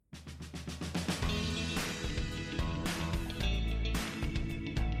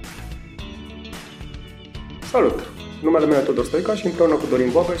Salut! Numele meu e Tudor Stoica și împreună cu Dorin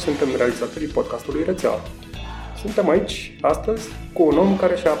Boabă suntem realizatorii podcastului Rețeaua. Suntem aici astăzi cu un om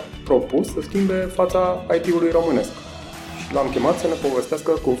care și-a propus să schimbe fața IT-ului românesc și l-am chemat să ne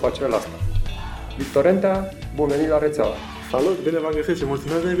povestească cum face el asta. Victor Entea, bun venit la Rețeaua! Salut, bine v-am găsit și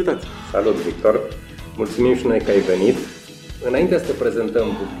mulțumesc de invitație! Salut, Victor! Mulțumim și noi că ai venit. Înainte să te prezentăm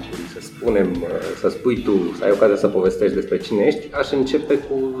publicului, să spunem, să spui tu, să ai ocazia să povestești despre cine ești, aș începe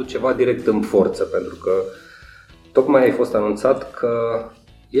cu ceva direct în forță, pentru că tocmai ai fost anunțat că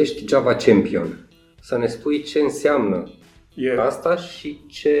ești Java Champion. Să ne spui ce înseamnă asta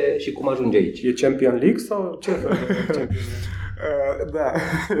și cum ajungi aici. E Champion League sau ce fel de Champion League? Da,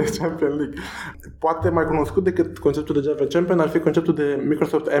 Champion League. Poate mai cunoscut decât conceptul de Java Champion ar fi conceptul de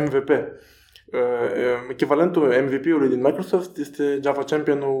Microsoft MVP. Echivalentul MVP-ului din Microsoft este Java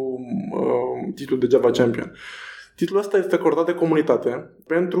Championul, titlul de Java Champion. Titlul ăsta este acordat de comunitate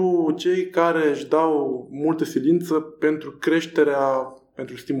pentru cei care își dau multă silință pentru creșterea,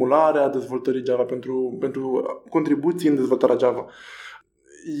 pentru stimularea dezvoltării Java, pentru contribuții în dezvoltarea Java.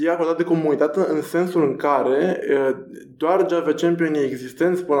 E acordat de comunitate în sensul în care doar Java Champion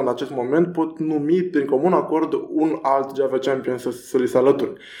existenți până la acest moment pot numi prin comun acord un alt Java Champion să li se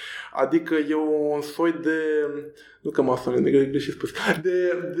alăture. Adică e un soi de... Nu că m-a sunat, greșit spus.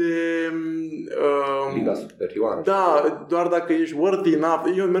 Liga superioară. Da, doar dacă ești worthy enough.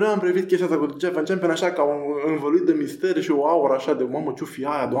 Eu mereu am privit chestia asta cu Java Champion așa ca un învăluit de mister și o aură așa de mamă, ce-o fi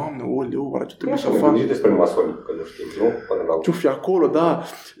aia, doamne, oleu, oare ce trebuie să fac? Nu despre masonic, că nu știm, nu? Până la... Ce-o fi acolo, da.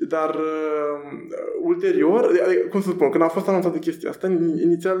 Dar ulterior, cum să spun, când a fost anunțată chestia asta,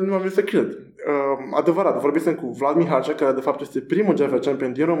 inițial nu am venit să cred. Adevărat, vorbisem cu Vlad Mihalcea, care de fapt este primul Java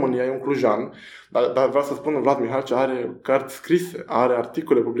Champion din România, e un clujan, dar vreau să spun, Vlad Mihalcea are cărți scrise, are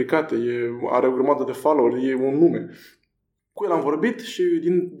articole publicate, are o grămadă de follower, e un nume. Cu el am vorbit și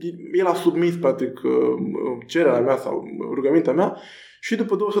el a submis, practic, cererea mea sau rugămintea mea și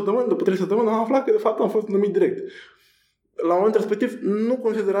după 2 săptămâni, după 3 săptămâni am aflat că de fapt am fost numit direct. La momentul respectiv nu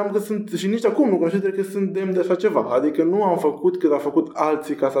consideram că sunt, și nici acum nu consider că sunt demn de așa ceva. Adică nu am făcut cât a făcut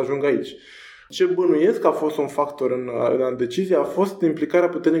alții ca să ajung aici. Ce bănuiesc că a fost un factor în decizie a fost implicarea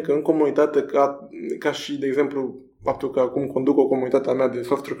puternică în comunitate ca și, de exemplu, faptul că acum conduc o comunitate a mea de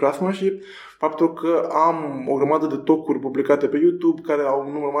software craftsmanship, faptul că am o grămadă de talk-uri publicate pe YouTube care au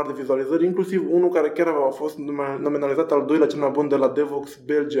un număr mare de vizualizări, inclusiv unul care chiar a fost nominalizat al doilea cel mai bun de la Devox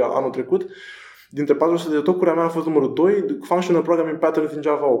Belgia anul trecut. Dintre 400 de talk-uri a mea a fost numărul 2, Functional Programming Patterns în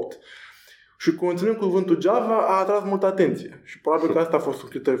Java 8. Și conținând cuvântul Java a atras multă atenție. Și probabil că asta a fost un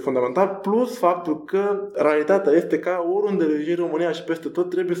criteriu fundamental, plus faptul că realitatea este că oriunde în România și peste tot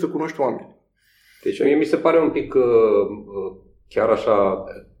trebuie să cunoști oameni. Deci mie mi se pare un pic chiar așa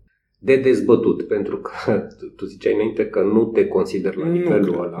de dezbătut, pentru că tu ziceai înainte că nu te consideri la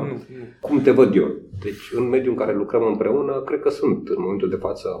nivelul ăla. Nu. Cum te văd eu? Deci în mediul în care lucrăm împreună, cred că sunt în momentul de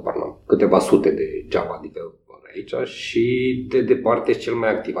față câteva sute de Java developer aici și de departe ești cel mai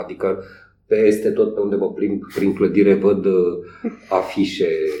activ, adică peste tot pe unde mă plimb prin clădire văd afișe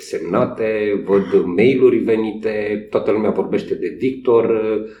semnate, văd mail-uri venite, toată lumea vorbește de Victor,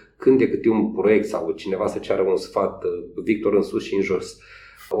 când e câte un proiect sau cineva să ceară un sfat, Victor în sus și în jos.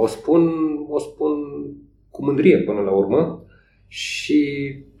 O spun cu mândrie până la urmă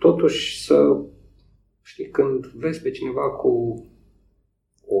și totuși știi, când vezi pe cineva cu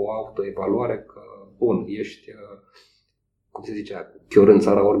o autoevaluare că bun, ești, cum se zice, chior în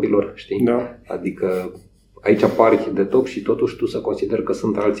țara orbilor, știi? Da. Adică aici apari de top și totuși tu să consideri că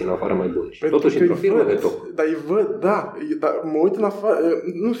sunt alții în afară mai buni. Și totuși într-o firmă de top. Dar îi văd, da, dar mă uit în afară,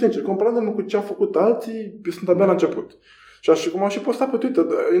 nu sincer, comparându-mă cu ce au făcut alții, eu sunt abia la început. Și cum am și postat pe Twitter,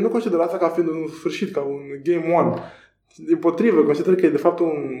 eu nu consider asta ca fiind un sfârșit, ca un game one. Dimpotrivă, consider că e de fapt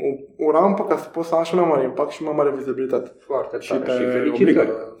o rampă ca să poți să am și mai mare impact și mai mare vizibilitate. Foarte tare și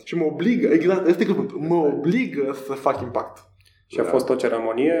felicitări. Și mă obligă, exact, este cuvântul, mă obligă să fac impact. Și a fost o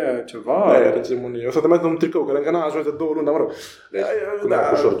ceremonie, ceva? Da, era ceremonie. O să te mai un tricou, că încă n-a ajuns de 2 luni, dar mă rog.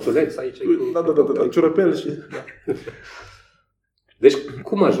 Cu șorțuleț aici. Da, ciurăpel și... Deci,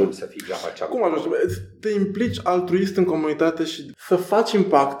 cum ajungi să fii Java Champion? Cum ajungi? Te implici altruist în comunitate și să faci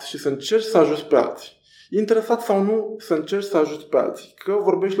impact și să încerci să ajuți pe alții. Interesat sau nu, să încerci să ajuți pe alții. Că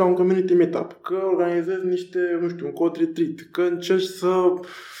vorbești la un community meetup, că organizezi niște, un code retreat, că încerci să,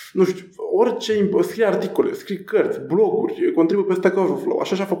 orice, scrii articole, scrii cărți, bloguri, contribui pe Stack Overflow.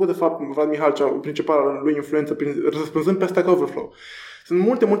 Așa și-a făcut de fapt Vlad Mihalcea, principala lui influență, răspunzând pe Stack Overflow. Sunt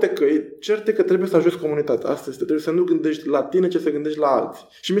multe căi, certe că trebuie să ajuți comunitatea. Asta este, trebuie să nu gândești la tine, ce să gândești la alții.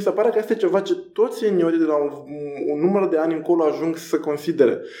 Și mi se pare că este ceva ce toți seniorii de la un număr de ani încolo ajung să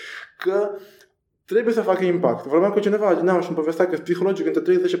considere. Că trebuie să facă impact. Vorbeam cu cineva și îmi povestea că psihologic între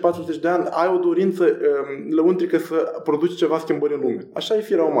 30 și 40 de ani ai o dorință lăuntrică să produci ceva schimbări în lume. Așa e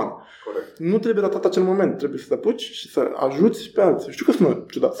firea umană. Corect. Nu trebuie ratat acel moment. Trebuie să te apuci și să ajuți pe alții. Știu că sună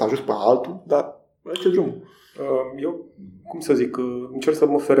ciudat să ajuți pe altul, dar ce drumul. Eu, cum să zic, încerc să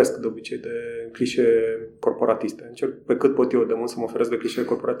mă feresc de obicei de clișee corporatiste. Încerc pe cât pot eu de mult să mă feresc de clișee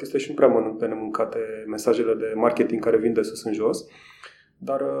corporatiste și nu prea mănânc pe nemâncate mesajele de marketing care vin de sus în jos.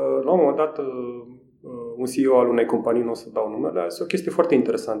 Dar la un moment dat un CEO al unei companii, nu o să dau numele, este o chestie foarte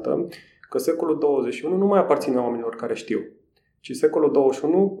interesantă, că secolul 21 nu mai aparține oamenilor care știu. Ci secolul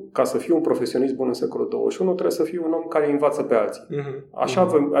 21, ca să fii un profesionist bun în secolul 21, trebuie să fii un om care învață pe alții.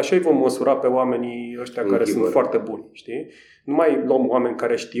 Așa îi vom măsura pe oamenii ăștia care sunt foarte buni, știi? Nu mai luăm oameni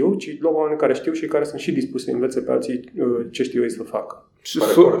care știu, ci luăm oameni care știu și care sunt și dispuși să învețe pe alții ce știu ei să facă.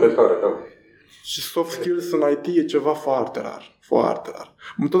 Și soft skills în IT e ceva foarte rar. Foarte rar.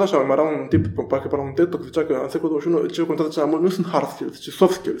 Tot așa, mai era un tip, parcă pe un TED Talk, zicea că în secolul 21 ce contează cel mai mult nu sunt hard skills, ci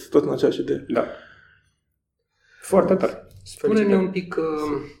soft skills, tot în aceeași idee. Da. Foarte tare. Spune-ne un pic,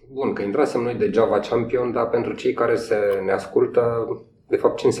 bun, că intrasem noi de Java Champion, dar pentru cei care ne ascultă, de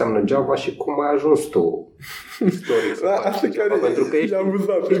fapt ce înseamnă Java și cum ai ajuns tu istoric să faci Java, pentru că ești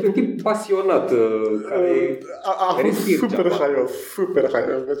un tip pasionat care super haios, super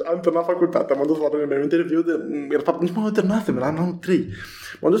haios. Deci am terminat facultatea, m-am dus la un interviu de fapt nici mă terminasem, la anul 3.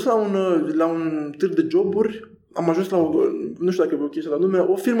 M-am dus la un târg de joburi, am ajuns la nu știu dacă e o chestie la nume,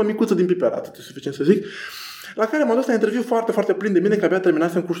 o firmă micuță din Pipera, atât e suficient să zic, la care m-am dus la interviu foarte, foarte plin de mine, că abia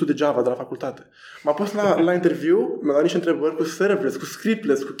terminasem cursul de Java de la facultate. M-am pus la interviu, mi-a dat niște întrebări cu serverless, cu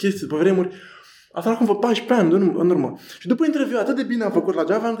scriptless, cu chestii, pe vremuri. Asta acum vă 14 ani în urmă. Și după interviu atât de bine am făcut la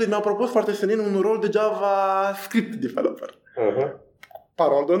Java, încât mi-au propus foarte senin un rol de JavaScript developer.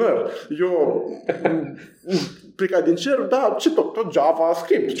 Parol d'onor. Eu plecat din cer, da, ce tot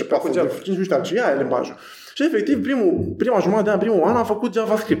JavaScript. Ce pe Java. Nu știam ce e limbajul. Și efectiv, prima jumătate de an, primul an am făcut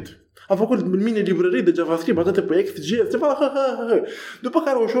JavaScript. Am făcut mini-librării de JavaScript, atât pe XJS, ceva, După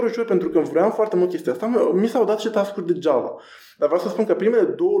care, ușor, pentru că vreau foarte mult chestia asta, mi s-au dat și task-uri de Java. Dar vreau să spun că primele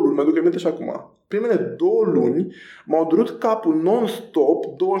 2 luni, mă duc aminte și acum, primele 2 luni m-au durut capul non-stop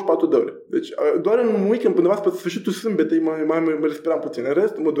 24 de ore. Deci doar în un weekend, undeva spre sfârșitul sâmbetei, mă respiram puțin. În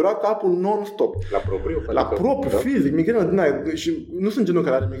rest, mă dura capul non-stop. La propriu? La propriu, fizic, migrenă. Și nu sunt genul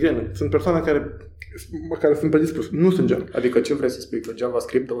care are migrenă. Sunt persoane care sunt predispus. Nu sunt genul. Adică ce vrei să spui? Că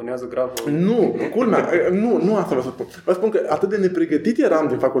JavaScript dăunează grav? Nu, culmea. Nu asta vreau să spun. Vă spun că atât de nepregătit eram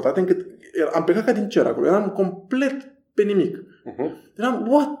din facultate încât am plecat ca din cer acolo. Eram complet pe nimic. Eram,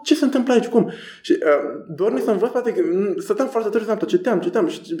 ce se întâmplă aici? Cum? Și doar mi s-a învățat, poate că stăteam foarte târziu, citeam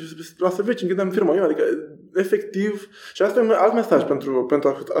și la servici închideam firma eu, adică efectiv, și asta e un alt mesaj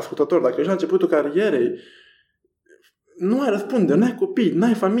pentru ascultători. Dacă ești la începutul carierei, nu ai răspunde, n-ai copii,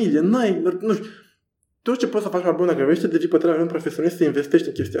 n-ai familie, nu știu, tot ce poți să faci mai bun dacă vrei să devii pe termen profesionist, să investești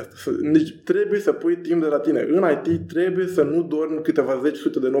în chestia asta. Deci trebuie să pui timp de la tine. În IT trebuie să nu dormi câteva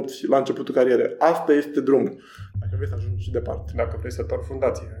sute de nopți la începutul carierei. Asta este drumul. Dacă vrei să ajungi și departe. Dacă vrei să torni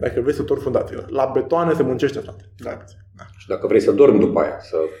fundație. Dacă vrei să torni fundație. La betoane se muncește, frate. Da. Și dacă vrei să dormi după aia.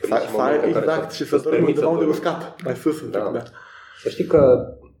 Exact. Și să dormi undeva unde uscat. Mai sus. Da. Să știi că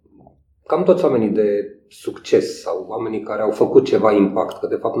cam toți oamenii de succes sau oamenii care au făcut ceva impact, că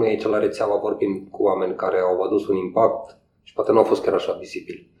de fapt noi aici la rețeaua vorbim cu oameni care au adus un impact și poate nu au fost chiar așa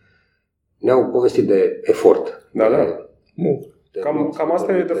vizibili. Ne-au povestit de efort. Da. Cam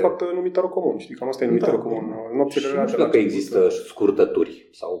asta e de fapt numitorul comun, știi? Cam asta e numitorul comun. Nu știu dacă există scurtături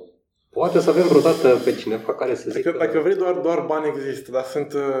sau poate să avem vreodată pe cineva care să zică... Dacă vrei, doar bani există, dar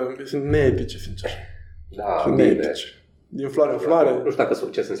sunt neetice, sincer. Da, sunt bine. Neetice. Din floare în floare. Nu știu dacă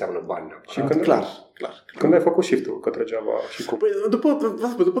succes înseamnă bani. Și clar. Când ai făcut shift-ul către Java și cum? Păi,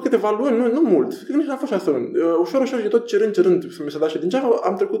 după câteva luni, nu mult, nici n-a fost 6 luni. Ușor, tot cerând mi s-a dat și din Java,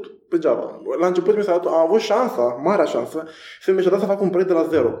 am trecut pe Java. La început mi s-a dat, am avut marea șansă, să mi s-a dat să fac un proiect de la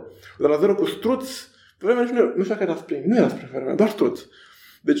zero. De la zero cu Struț, pe vremea nu știu dacă era Spring, nu era Spring pe vremea, doar Struț.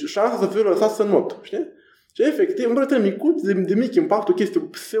 Deci șansa să fiu lăsat să not, știi? Și efectiv, un proiect micuț, de mic impact, o chestie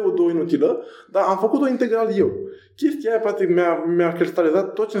pseudo-inutilă, dar am făcut-o integral eu. Chestia aia, practic, mi-a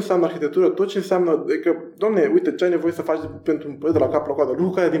cristalizat tot ce înseamnă arhitectură, tot ce înseamnă, că, domne, uite, ce ai nevoie să faci pentru un proiect de la cap la coadă. Lucru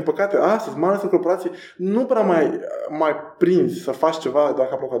care, din păcate, astăzi, mai ales în corporații, nu prea mai prinzi să faci ceva de la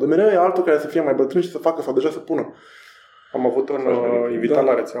cap la coadă. Mereu e altul care să fie mai bătrân și să facă sau deja să pună. Am avut un invitat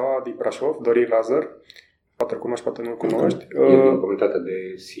la rețeaua din Brașov, Dorin Lazar, poate cunoști, poate nu-l cunoști. E din comunitatea de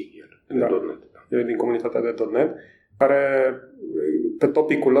C, de .NET. E din comunitatea de .NET, care pe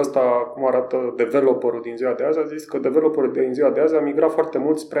topicul ăsta, cum arată developerul din ziua de azi, a zis că developerul din ziua de azi a migrat foarte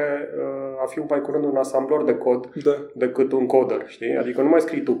mult spre a fi mai curând un asamblor de cod decât un coder, știi? Adică nu mai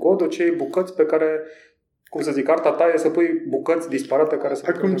scrii tu codul, ci ai bucăți pe care, cum să zic, arta ta e să pui bucăți disparate care să...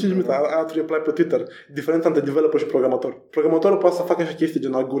 Acum 5 minute, aia reply pe Twitter. Diferența între developer și programator. Programatorul poate să facă așa chestii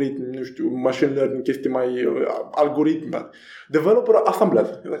gen algoritmi, nu știu, machine learning, chestii mai algoritmi. Developerul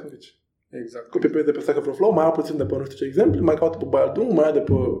asamblează. Exact. Copy-paste de pe Stack Overflow, mai ia puțin de pe nu știu ce exemple, mai caută pe Bayaldung, mai ia de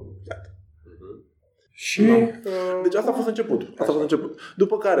pe... Și... Deci asta a fost început.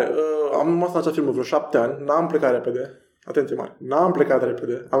 După care am rămas în acea firmă vreo 7 ani, n-am plecat repede. Atenție mare, n-am plecat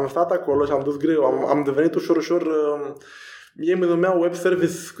repede. Am stat acolo și am dus greu, am devenit ușor ei mă numeau web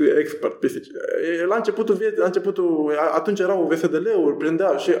service expert. La începutul, atunci erau VSDL-uri,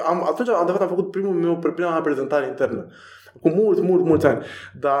 prindea și atunci am făcut prima mea prezentare internă. Cu mulți ani.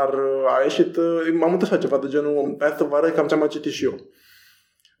 Dar a ieșit, m-am uitat așa ceva de genul, hai să vă arăt cam ce am mai citit și eu.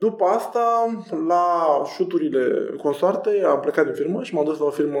 După asta, la șuturile consoartei, am plecat din firmă și m-am dus la o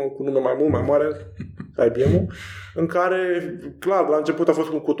firmă cu nume mult mai mare, IBM-ul, în care, clar, la început a fost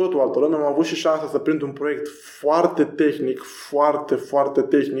cu totul altă lume, am avut și șansa să prind un proiect foarte tehnic, foarte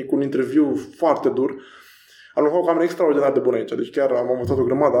tehnic, un interviu foarte dur. Am luat o cameră extraordinar de bună aici, deci chiar am învățat o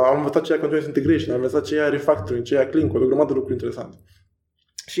grămadă, am învățat ce e continuous integration, am învățat ce e refactoring, ce e clean code, o grămadă de lucruri interesante.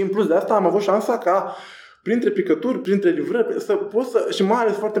 Și în plus de asta am avut șansa ca printre picături, printre livrări, să pot să, și mai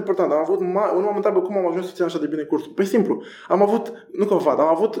ales foarte important, unul m-a întrebat cum am ajuns să țin așa de bine cursul. Păi simplu, am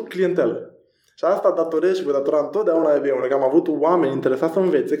avut clientelă. Și asta datorez și voi datora întotdeauna IBM-ului, că am avut oameni interesați să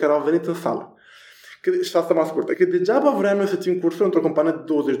învețe care au venit în sală. Și asta mă ascultă, că degeaba vreau eu să țin cursul într-o companie de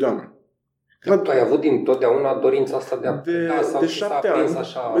 20 de oameni. Tu ai avut dintotdeauna dorința asta de a preda sau de 7 ani,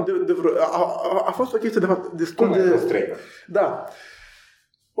 așa... a fost o chestie de fapt destul de... Cum ai fost trainer? Da.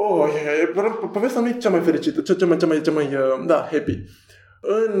 Povestea nu e cea mai fericită, cea mai happy.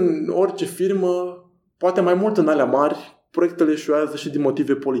 În orice firmă, poate mai mult în alea mari, proiectele eșuează și din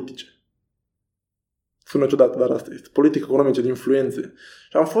motive politice. Sună ciudat, dar asta este. Politică economice, de influențe.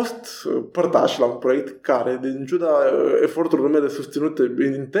 Și am fost părtaș la un proiect care, din ciuda eforturilor mele susținute,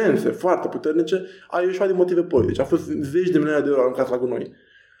 intense, foarte puternice, a ieșuat din motive politice. A fost zeci de milioane de euro aruncați la gunoi.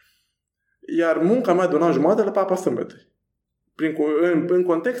 Iar munca mea de un an jumătate la papa sâmbete. În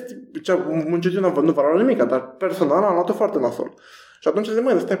context, muncitul nu valoare nimic, dar personal am luat-o foarte nasol. Și atunci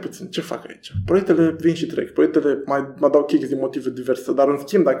zic, stai puțin, ce fac aici? Proiectele vin și trec, proiectele mă dau kicks din motive diverse, dar în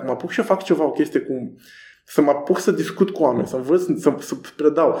schimb, dacă mă apuc și eu fac ceva, o chestie cum să mă apuc să discut cu oameni, să învăț, să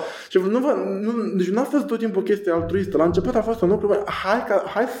predau. Și deci nu a fost tot timpul o chestie altruistă. La început a fost un lucru,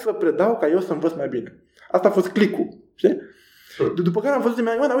 hai să predau ca eu să învăț mai bine. Asta a fost click-ul, știi? După care am văzut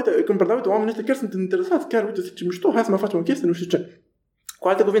uite, când predau, oamenii ăștia chiar sunt interesați, chiar, uite, zice, mișto, hai să mai facem o chestie, nu știu ce. Cu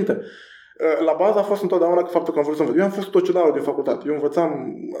alte cuvinte, la bază a fost întotdeauna faptul că am vrut să învăț. Eu am fost tocilarul din facultate. Eu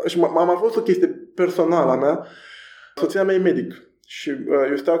învățam și m-a fost o chestie personală a mea. Soția mea e medic. Și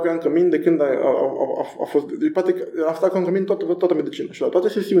eu stau cu ea în cămin de când a fost... Poate că am stat cu ea în cămin toată medicina. Și la toate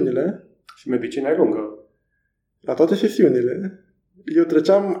sesiunile... Și medicina e lungă. La toate sesiunile, eu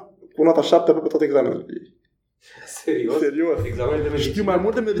treceam cu nota 7 pe toate examenele ei. Serios? Examenele de medicină. Știu mai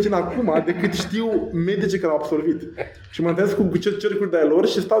mult de medicină acum decât știu medicii care au absolvit. Și mă întâlnesc cu cercuri de-a lor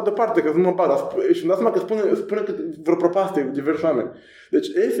și stau departe, că nu mă bat. Și îmi dau seama că spune vreo propaste diversi oameni. Deci,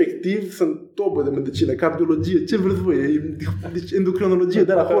 efectiv, sunt tobă de medicină, cardiologie, ce vreți voi, deci endocrinologie,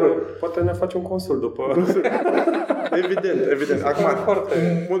 de la horror. Poate ne faci un consult după... Evident. Acum,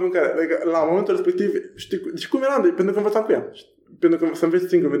 modul în care, la momentul respectiv, știi, deci cum eram, pentru că învățam cu ea. Pentru că să înveți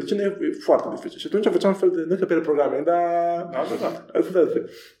singur medicină e foarte dificil. Și atunci făceam fel de încăpere programe, dar... Da.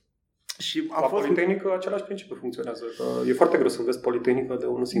 Și a fost Politehnică același principiu funcționează. E foarte greu să înveți Politehnică de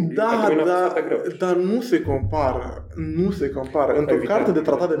unul singur. Dar nu se compară. Într-o carte de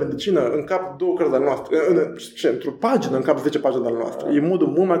tratat de medicină încap 2 cărți ale noastre. Într-o pagină încap 10 pagini ale noastre. E modul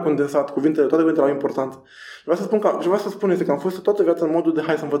mult mai condensat, toate cuvintele au importanță. Vreau să spun este că am fost toată viața în modul de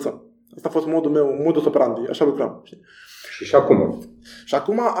hai să învățăm. Asta a fost modul meu, modul operandi, așa lucram. Și acum? Și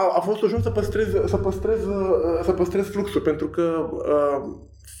acum a fost ușor să păstrez fluxul, pentru că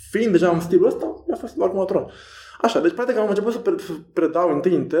fiind deja în stilul ăsta, mi-a fost doar natural. Așa, deci practic am început să predau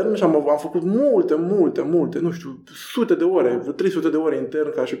întâi intern și am făcut multe, nu știu, sute de ore, 300 de ore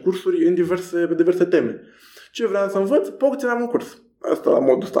intern ca și cursuri în diverse teme. Ce vreau să învăț, țineam un curs. Asta la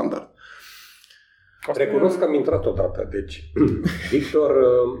modul standard. Recunosc că am intrat odată, deci Victor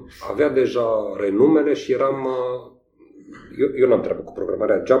avea deja renumele și eram... Eu n-am treabă cu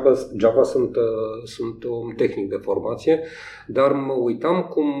programarea Java sunt un tehnic de formație, dar mă uitam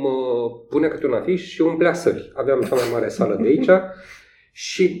cum punea câte un afiș și umplea sări. Aveam cea mai mare sală de aici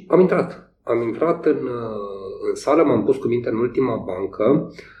și am intrat. am intrat în sală, m-am pus cu minte în ultima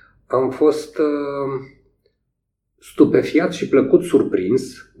bancă, am fost stupefiat și plăcut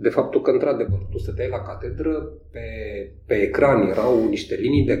surprins de faptul că, într-adevăr, tu stăteai la catedră, pe ecran erau niște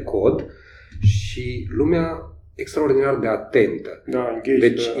linii de cod și lumea extraordinar de atentă. Da, engaged,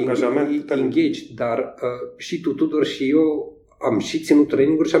 deci, angajament. Engaged, dar și tu, Tudor, și eu am și ținut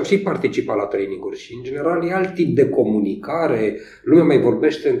traininguri și am și participat la traininguri și, în general, e alt tip de comunicare, lumea mai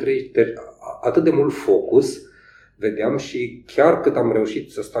vorbește între ei, atât de mult focus, vedeam, și chiar cât am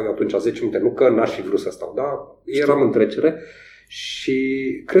reușit să stau eu atunci 10 minute, nu că n-aș fi vrut să stau, dar eram în trecere și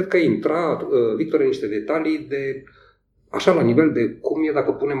cred că intra Victor în niște detalii de, așa, la nivel de cum e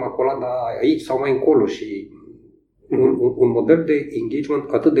dacă punem acolada aici sau mai încolo și un model de engagement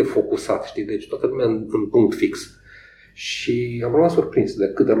atât de focusat, știi, deci toată lumea în punct fix. Și am rămas surprins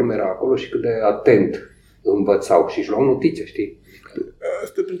de cât de lume era acolo și cât de atent învățau și își luau notițe, știi?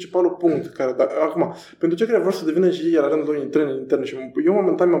 Asta e principalul punct. Acum, pentru cei care vor să devină și ei la rândul lor trainer interne și eu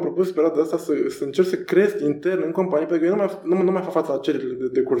momentan mi-am propus pe perioada asta să încerc să cresc intern în companie, pentru că eu nu mai fac față la cererile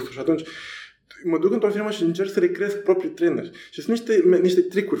de cursuri și atunci mă duc într-o firmă și încerc să le cresc proprii traineri. Și sunt niște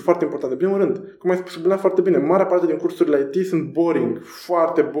tricuri foarte importante. În primul rând, cum ai subliniat foarte bine, marea parte din cursurile IT sunt boring,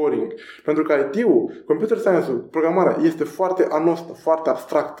 foarte boring. Pentru că IT-ul, computer science-ul, programarea este foarte anostă, foarte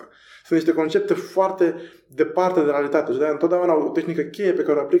abstractă. Sunt niște concepte foarte departe de realitate. Și de-aia întotdeauna o tehnică cheie pe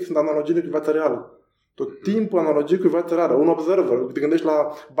care o aplic sunt analogiile cu viața reală. Tot timpul analogii cu viața reală. Un observer. Te gândești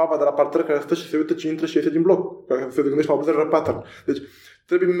la baba de la parter care stă și se uită ce intră și iese din bloc. Te gândești la observer pattern. Deci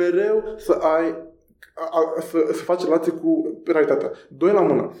trebuie mereu să să faci relații cu realitatea. 2 la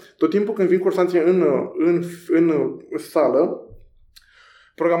mână. Tot timpul când vin cursanții în sală,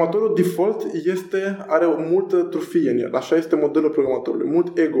 programatorul default are o multă trufie în el. Așa este modelul programatorului.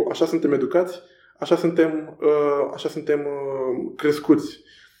 Mult ego. Așa suntem educați, așa suntem crescuți.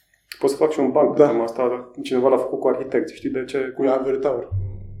 Pot să fac și un banc. Da. Asta cineva l-a făcut cu arhitecți. Știi de ce? Cu Ivory Tower.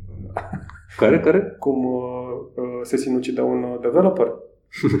 Care? Cum se sinucide un developer.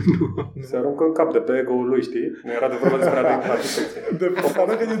 Se aruncă în cap de pe ego-ul lui, știi? Nu era de vorba despre arhitecție. Se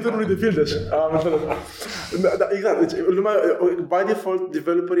aruncă din turnul de fildeș. Da, exact. Deci, lumea, by default,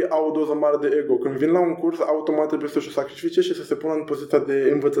 developerii au o doză mare de ego. Când vin la un curs, automat trebuie să-și sacrifice și să se pună în poziția de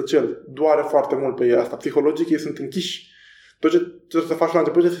învățăcel. Doare foarte mult pe ei asta. Psihologic, ei sunt închiși. Tot ce trebuie să faci la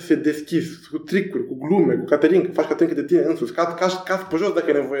început este să se deschizi cu tricuri, cu glume, cu catering, faci catering de tine însuți, cazi pe jos dacă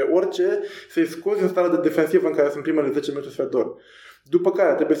e nevoie, orice, să-i scoți în starea de defensivă în care sunt primele 10 metri sfert de oră. După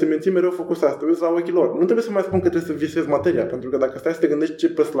care trebuie să menții mereu focusat, să te uiți la ochii lor. Nu trebuie să mai spun că trebuie să visezi materia, pentru că dacă stai să te gândești ce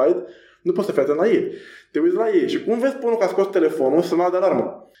pe slide, nu poți să fii atent la ei. Te uiți la ei și cum vezi pe unul că a scos telefonul, semnal de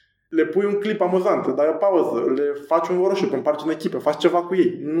alarmă. Le pui un clip amuzant, le dai o pauză, le faci un workshop, împarți în echipă, faci ceva cu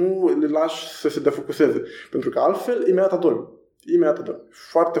ei. Nu le lași să se defocuseze, pentru că altfel imediat adormi.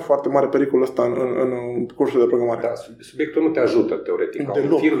 Foarte, foarte mare pericolul ăsta în cursul de programare. Da, subiectul nu te ajută teoretic. Ca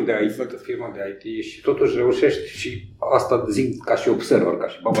un firm de IT, firma de IT și totuși reușești, și asta zic ca și observer, ca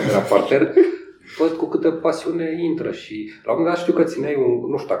și baba de la parter, văd cu câtă pasiune intră și la un moment dat știu că țineai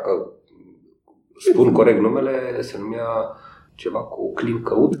nu știu dacă spun corect numele, se numea ceva cu Clean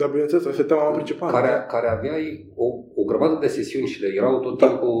Code. Da, bineînțeles, asta e tema principală. Care aveai o grămadă de sesiuni și le erau tot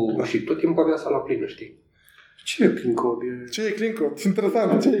timpul, și tot timpul avea sala plină, știi? Ce e Clean Code? Ce e Clean Code? Sunt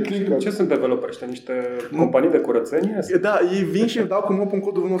interesant. Ce e Clean Code? Ce sunt developeri ăștia? Niște companii de curățenie? Da, ei vin și îmi dau cu mop în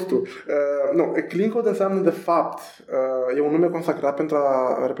codul nostru. Clean Code înseamnă de fapt, e un nume consacrat pentru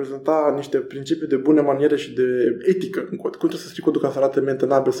a reprezenta niște principii de bune maniere și de etică în cod. Cum trebuie să scrii codul ca să arate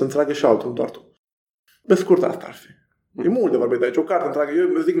mentenabil, să înțeleagă și altul, nu doar tu. Pe scurt, asta ar fi. E mult de vorbit de aici, o carte întreagă.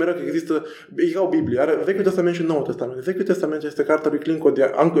 Eu zic mereu că există, e ca o Biblie, are Vechiul Testament și Noul Testament. Vechiul Testament este cartea lui Clean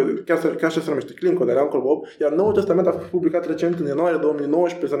Code, chiar așa se numește, Clean Code, de Uncle Bob, iar Noul Testament a fost publicat recent în ianuarie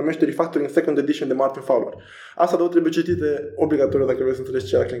 2019, se numește Refactoring Second Edition de Martin Fowler. Asta două trebuie citite obligatoriu dacă vrei să înțelegi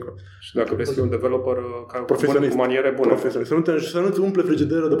ce era Clean Code. Și dacă vrei să fii un developer profesionist, cu maniere bune. Profesionist. Să nu-ți umple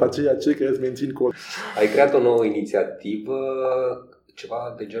frigiderul după aceea cei care îți mențin cod. Ai creat o nouă inițiativă,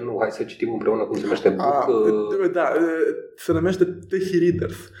 ceva de genul, hai să citim împreună, cum se numește book? Da, se numește Techie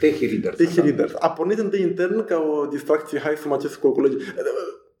Readers. A pornit întâi intern ca o distracție, hai să mă acest cu colegii.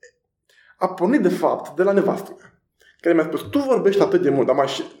 A pornit de fapt de la nevastă mea, care mi-a spus, tu vorbești atât de mult,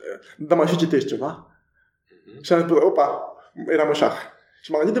 dar mai și citești ceva? Și am spus, opa, eram în șah.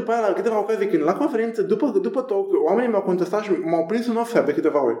 Și m-am gândit după aia la câteva ocazii când la conferință, după talk, oamenii m-au contestat și m-au prins în off de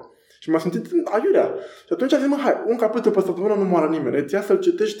câteva ori. Și m-am simțit aiurea. Și atunci am zis, hai, un capitol pe săptămână nu moară nimeni. Îți ia să-l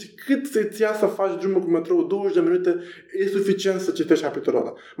citești, cât să-ți ia să faci drumul cu metrou, 20 de minute, e suficient să citești capitolul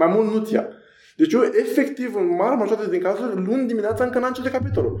ăla. Mai mult nu-ți ia. Deci eu, efectiv, în mare majoritate din cazuri, luni dimineața încă n-am citit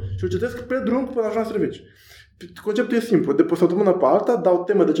capitolul. Și o citesc pe drum până ajung la serviciu. Conceptul e simplu. De pe o săptămână pe alta dau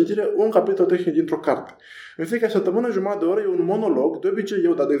temă de citire un capitol tehnic dintr-o carte. În fiecare săptămână, jumătate de oră, e un monolog. De obicei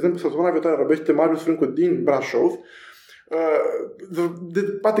eu, dar de exemplu, săptămâna viitoare vorbește Marius Frâncu din Brașov.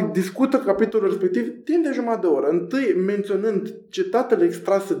 Poate discută capitolul respectiv timp de jumătate de oră. Întâi menționând citatele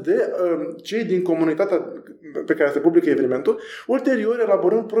extrase de cei din comunitatea pe care se publică evenimentul, ulterior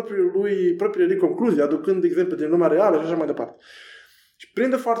elaborând propriile concluzii, aducând exemple din lumea reală și așa mai departe. Și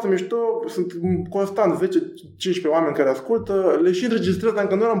prinde foarte mișto, sunt constant 10-15 oameni care ascultă, le și înregistrez, dar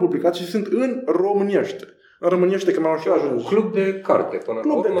încă nu l-am publicat și sunt în româniește. În româniește, că mi-am și ajuns. Club de carte, până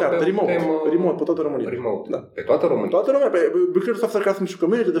la urmă. Club de carte, remote, pe toată România. Remote, da. Pe toată România? Toată România. Bucură Software Classroom și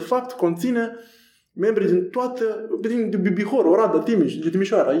Community, de fapt, conține membri din toate, din Bihor, Oradea, Timiș, din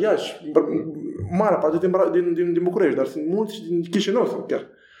Timișoara, Iași, mare parte din București, dar sunt mulți și din Chișinău chiar.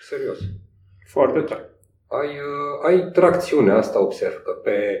 Serios. Foarte tare. Ai tracțiunea asta, observ, că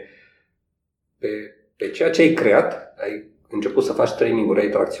pe ceea ce ai creat, ai început să faci training-uri, ai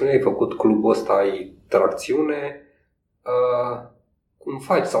tracțiune, ai făcut clubul ăsta, ai tracțiune. Cum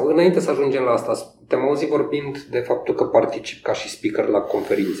faci? Sau înainte să ajungem la asta, te-am auzit vorbind de faptul că participi ca și speaker la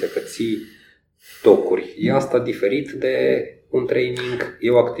conferințe, că ții talk-uri. E asta diferit de un training?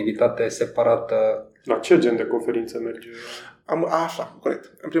 E o activitate separată? La ce gen de conferințe merge? Așa,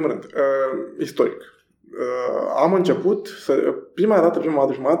 corect. În primul rând, istoric. Am început, prima dată,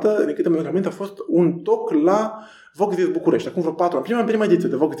 din câte mi-am aminte, a fost un talk la Voxis București, acum vreo 4 ani, prima ediție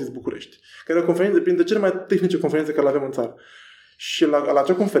de Voxis București, care e o conferință, printre cele mai tehnice conferințe care le avem în țară. Și la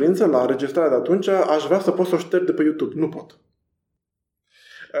acea conferință, la înregistrarea de atunci, aș vrea să pot să o șterg de pe YouTube. Nu pot.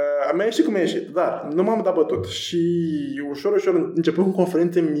 Mi-a ieșit cum mi-a ieșit, dar nu m-am dat bătut. Și ușor, începând cu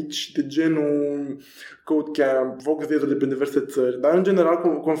conferințe mici, de genul Codecamp, Voxis-uri de pe diverse țări, dar în general cu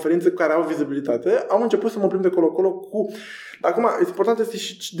conferințe care au vizibilitate, am început să mă plimb de colo-colo cu... Acum, important este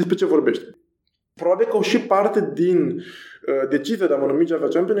și despre ce vorbești. Probabil că o și parte din decizia de a mă numi Java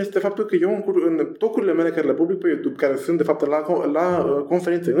Champion este faptul că eu în talk-urile mele care le public pe YouTube, care sunt de fapt la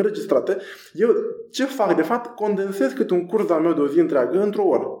conferințe înregistrate, eu ce fac? De fapt, condensez câte un curs al meu de o zi întreagă într-o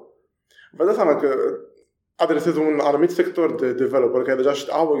oră. Vă dați seama că adresez un anumit sector de developer care deja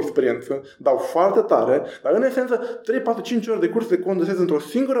au o experiență, dau foarte tare, dar în esență 3, 4, 5 ore de curs le condensez într-o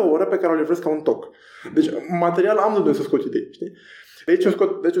singură oră pe care o livrez ca un talk. Deci material am de unde să scot idei, știi?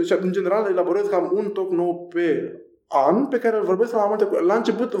 Deci, în general, elaborez cam un talk nou pe an, pe care îl vorbesc la mai multe... La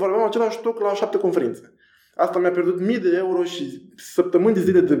început vorbeam același talk la 7 conferințe. Asta mi-a pierdut mii de euro și săptămâni de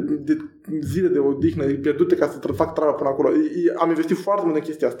zile de odihnă pierdute ca să fac treaba până acolo. Am investit foarte mult în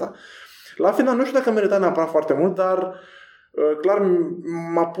chestia asta. La final, nu știu dacă merita neapărat foarte mult, dar clar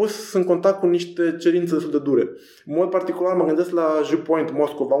m-a pus în contact cu niște cerințe destul de dure. În mod particular mă gândesc la Jupoint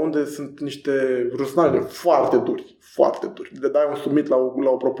Moscova, unde sunt niște rusnari foarte duri. Le dai un submit la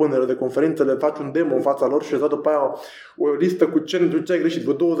o propunere de conferință, le faci un demo în fața lor și le dai după aia o listă cu ce ai greșit,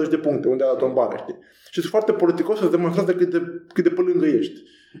 vreo 20 de puncte unde ai dat o bară, știi? Și sunt foarte politicos să-ți demonstrează cât de pe lângă ești.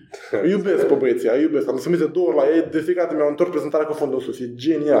 Îi iubesc pe băieții, am submis de 2 ori la ei, de fiecare dată mi-au întors prezentarea cu fondul sus. E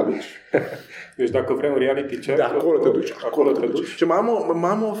genial. Deci dacă vrei un reality check, de acolo te duci. Și mai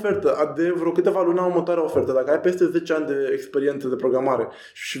am o ofertă, de vreo câteva luni am următoarea ofertă. Dacă ai peste 10 ani de experiență de programare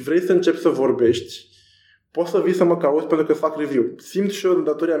și vrei să începi să vorbești, poți să vii să mă cauți pentru că fac review. Simt și eu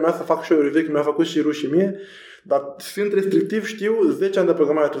datoria mea să fac și eu review, că mi-a făcut și rușii mie, dar fiind restrictiv știu 10 ani de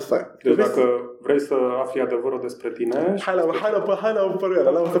programare trebuie să ai. Deci dacă vrei să afli adevărul despre tine... Hai la o păruială,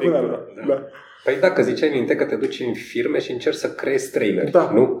 la o săpânală. Da. Păi dacă ziceai înainte că te duci în firme și încerci să creezi traileri,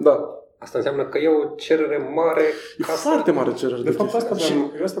 nu? Da. Asta înseamnă că e o cerere mare. E foarte mare cerere. De fapt,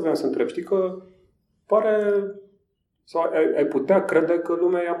 asta vreau să întreb. Știi că pare... Sau ai putea crede că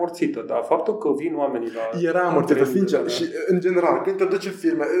lumea e amorțită, dar faptul că vin oamenii la... Era amorțită, sincer. Și, în general, când te duci în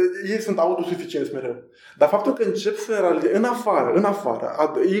firme, ei sunt autosuficienți mereu. Dar faptul că încep să realizezi, în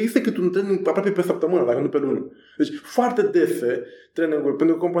afară, există cât un training aproape pe săptămână, dacă nu pe lună. Deci, foarte dese training-uri,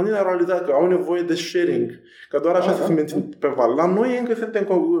 pentru că companiile au realizat că au nevoie de sharing, că doar așa să se mențin pe val. La noi încă suntem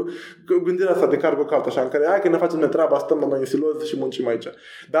cu gândirea asta de cargo cult, așa, în care hai că ne facem treaba, stăm la noi în siloz și muncim aici.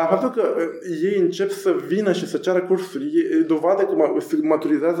 Dar faptul că ei încep să vină și să ceară cursuri, e dovadă că se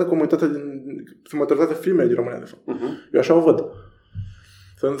maturizează comunitatea se maturizează firmele din România, de fapt. Eu așa o văd.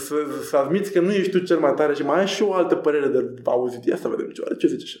 Să admiți că nu ești tu cel mai tare și mai ai și o altă părere de auzit. Ia să vedem ce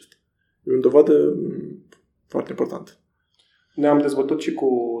zice și asta. E o dovadă foarte importantă. Ne-am dezbătut și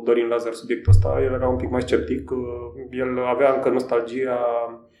cu Dorin Lazar subiectul ăsta. El era un pic mai sceptic. El avea încă nostalgia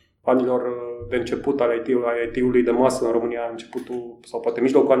anilor de început al IT-ului de masă în România, începutul sau poate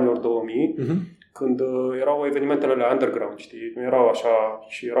mijlocul anilor 2000. când erau evenimentele la underground, știi? Nu erau așa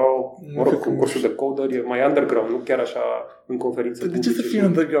și erau, concursuri de coderi mai underground, nu chiar așa în conferințe publice. De ce să fie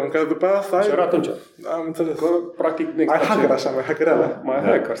underground? Că după aia să ai... Și era atunci. Am înțeles. Că, practic, mai hacker așa, mai hackereală. Mai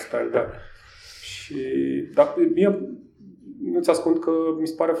hacker style, da. Și, dar mie nu-ți ascund că mi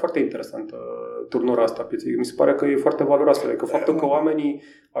se pare foarte interesantă turnura asta pieței. Mi se pare că e foarte valoroasă. Adică faptul că oamenii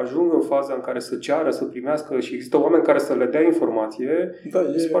ajung în faza în care să ceară, să primească și există oameni care să le dea informație,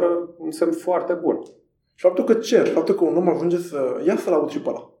 mi se pare un semn foarte bun. Și faptul că faptul că un om ajunge să ia să-l aud și pe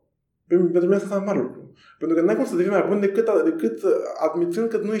ăla. Pentru mine asta e mare lucru. Pentru că n-ai cum să devii mai bun decât admițând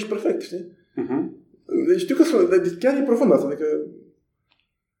că nu ești perfect, știi? Deci știu că chiar e profund asta, adică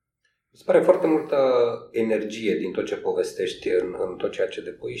mi se pare foarte multă energie din tot ce povestești în tot ceea ce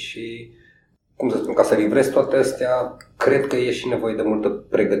depui și, cum să spun, ca să livrezi toate astea, cred că e și nevoie de multă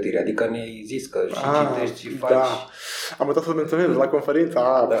pregătire. Adică ne-ai zis că și citești și faci... Da. Am uitat să menționez la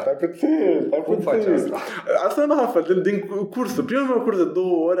conferința. Stai puțin. Cum faci asta? Asta nu altfel, din cursul. Primul meu curs de 2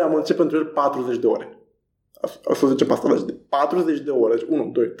 ore am început pentru el 40 de ore. O să zicem asta, de 40 de ore, deci 1,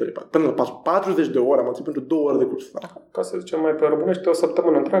 2, 3, 4, până la 40 de ore am înțeles pentru 2 ore de curs. Da? Ca să zicem mai pe românește, o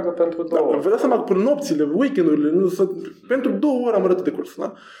săptămână întreagă pentru 2 ore. Vă dați seama că până nopțile, weekendurile, pentru 2 ore am arătat de curs.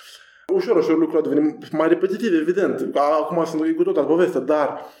 Da? Ușor lucrurile au devenit mai repetitive, evident. Acum sunt cu tot altă poveste,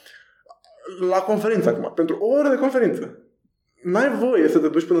 dar la conferință acum, pentru o oră de conferință, n-ai voie să te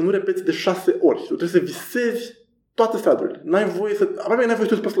duci până nu repeți de 6 ori. Tu trebuie să visezi toate slide-urile. Aproape n-ai voie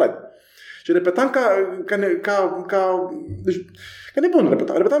să te pe slide. Și repetam deci, ca nebun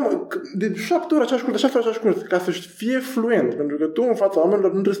repetam de 7 ori aceeași curs, ca să fie fluent, pentru că tu în fața oamenilor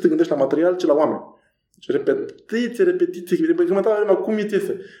nu trebuie să te gândești la material, ci la oameni. Deci repetiție, cum e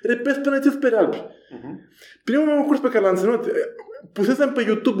tiese. Repezi până ți-ți pe albi. Primul meu curs pe care l-am ținut, pusesem pe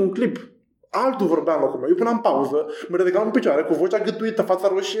YouTube un clip, altul vorbea în locul meu, eu puneam pauză, mă ridicam în picioare, cu vocea gâtuită, fața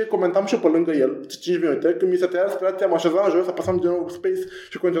roșie, comentam și eu pe lângă el, 5 minute, când mi se tăia respirația, mă așezam jos, apăsam de nou space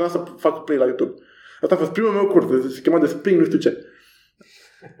și continuam să fac play la YouTube. Asta a fost primul meu curs, se chema de Spring nu știu ce.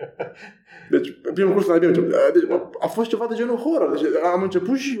 Deci, primul curs deci, a fost ceva de genul horror. Deci, am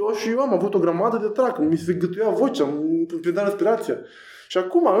început și eu am avut o grămadă de trac, mi se gâtuia vocea, îmi prindea respirația. Și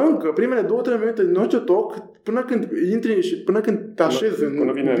acum încă, primele 2-3 minute din orice talk, până când intri și până când te așezi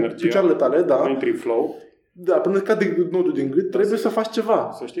în picioarele tale, da. Intri în flow. Da, până cade nodul din gât, trebuie să faci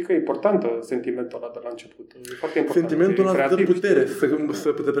ceva. Să știi că e important sentimentul ăla de la început. E foarte important. Sentimentul ăla dă putere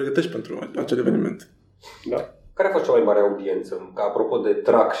să te pregătești pentru acel eveniment. Da. Care a fost cea mai mare audiență? Ca apropo de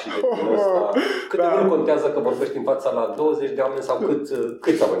trac și de genul ăsta, cât de mult contează că vorbești în fața la 20 de oameni sau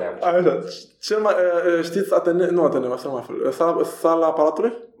câți oameni ai? Așa. Cel mai, știți, sala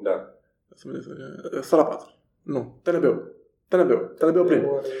Palatului? Da. Sala 4. Nu, TNB-ul plin.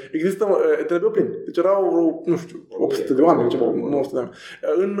 Există TNB-ul plin. Deci erau, nu știu, 800 de oameni, 900 de oameni.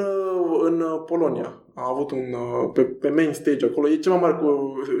 În Polonia a avut pe main stage acolo, e cel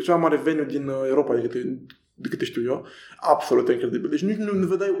mai mare venue din Europa, de câte știu eu, absolut incredibil. Deci nu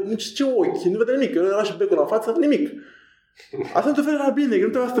vedeai nici ce ochi, nu vedeai nimic, era și becul la față, nimic. Asta într-un fel era bine, că nu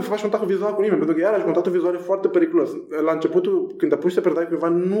trebuia să faci contact vizual cu nimeni, pentru că iarăși contactul vizual e foarte periculos. La începutul, când te apuci să predai cuiva,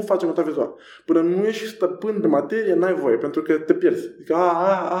 nu faci contact vizual. Până nu ești stăpân pe materie, n-ai voie, pentru că te pierzi. Adică,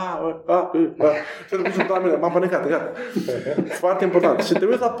 m-am panicat, gata. Foarte important. Și te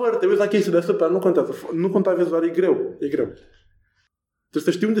uiți la păr, te uiți la chestii deasupra, nu contează. Nu contact vizual, e greu. Trebuie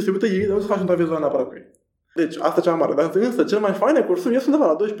să știi unde se uită ei, dar nu să faci contact vizual neapărat cu ei. Deci, asta cea mai mare. Dar însă, cel mai fain cursuri, eu sunt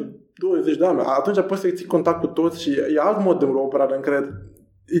undeva la 12-20 de ani. Atunci poți să ții contact cu toți și e alt mod de operare în care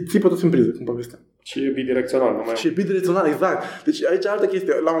îi ții pe toți în priză, cum povesteam. Și e bidirecțional. Și e bidirecțional, exact. Deci aici e altă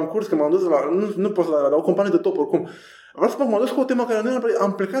chestie. La un curs, când m-am dus nu pot să la o companie de top oricum. Vreau să m-am dus cu o temă care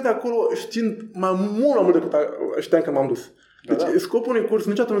am plecat de acolo știind mai mult decât știam că m-am dus. Deci scopul unui curs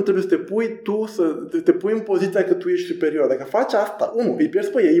niciodată nu trebuie să te pui tu, să te pui în poziția că tu ești superior. Dacă faci asta, 1, îi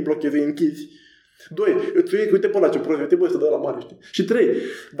pierzi pe ei, îi blochezi, îi închizi. 2, îți iei, uite pe ăla ce prost, uite băi să dă la mare, știi? Și 3,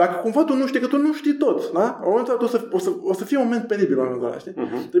 dacă cumva tu nu știi că tu nu știi tot, da? În momentul ăla o să fie un moment penibil în momentul ăla, știi?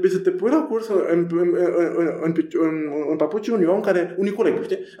 Trebuie să te pui la curs în papucii unui coleg,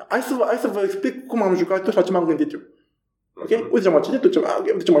 știi? Hai să vă explic cum am jucat tot și la ce m-am gândit eu. Ok? Uite ce m-am citit, uite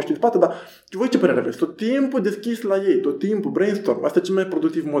ce m-am știut spate, dar voi ce părere aveți? Tot timpul deschis la ei, tot timpul brainstorm. Asta e cel mai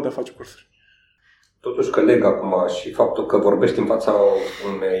productiv mod de a face cursuri. Totuși că leg acum și faptul că vorbești în fața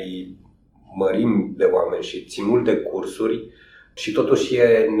unei mărimi de oameni și ții multe cursuri și totuși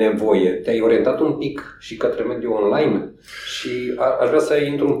e nevoie. Te-ai orientat un pic și către mediul online și aș vrea să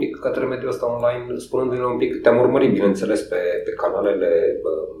intru un pic către mediul ăsta online spunându-ne un pic, te-am urmărit bineînțeles pe canalele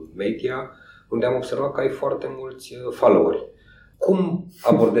media unde am observat că ai foarte mulți followeri. Cum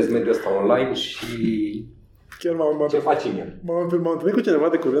abordezi mediul ăsta online și Chiar ce faci în el? M-am întâlnit cu cineva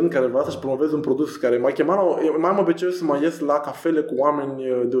de curând care vrea să-și promoveze un produs care m-a chemat, mai am obiceiul să mai ies la cafele cu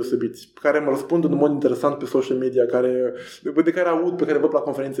oameni deosebiți, care mă răspund în mod interesant pe social media, de care aud, pe care văd la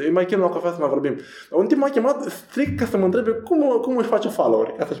conferințe. Eu mai chem la o cafea să mai vorbim. Un timp m-a chemat strict ca să mă întrebe cum își face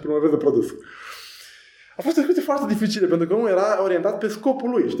follower ca să-și promoveze produsul. A fost o discuție foarte dificilă, pentru că omul era orientat pe scopul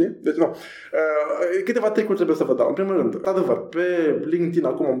lui, știi? Deci, nu. Câteva tricuri trebuie să vă dau. În primul rând, adevăr, pe LinkedIn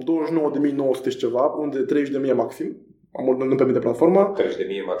acum am 29.900 și ceva, unde 30.000 maxim. Nu permite platforma. 30.000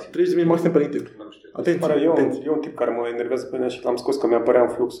 maxim. 30.000 maxim pe LinkedIn. Atenție. Eu un tip care mă enervează pe mine și l-am scos că mi-apărea în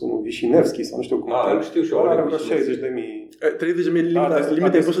fluxul unui Vișinevski sau nu știu cum. Nu știu și eu. Are vreo 60.000.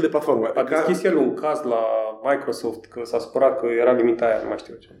 limite impuse de platformă. A deschis el un caz la Microsoft că s-a supărat că era limita aia, nu mai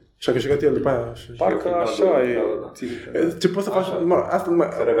știu ce. Și a câștigat el după aia. Parcă așa e. Ce poți să faci? Să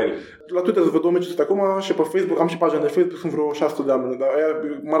revenim. La Twitter sunt vreo 2500 acum și pe Facebook, am și pagina de Facebook, sunt vreo 600 de oameni, dar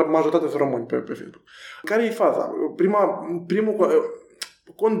majoritatea sunt români pe Facebook. Care e faza? Primul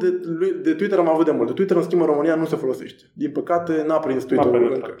cont de Twitter am avut de mult. De Twitter, în schimb, în România nu se folosește. Din păcate, n-a prins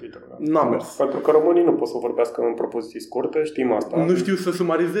Twitter-ul. N-a mers. Pentru că românii nu pot să vorbească în propoziții scurte, știm asta. Nu știu să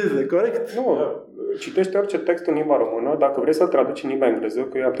sumarizeze, corect? Nu. Citește orice text în limba română, dacă vrei să-l traduci în limba engleză,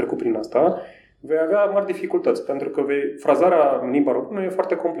 că eu am trecut prin asta, vei avea mari dificultăți, pentru că frazarea în limba română e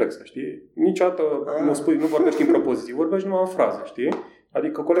foarte complexă, știi? Niciodată nu vorbești în propoziții, vorbești numai în frază, știi?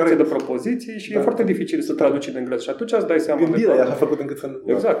 Adică colecție de propoziții și e foarte dificil să traduci în engleză și atunci îți dai seama. Gândirea e așa făcută încât să...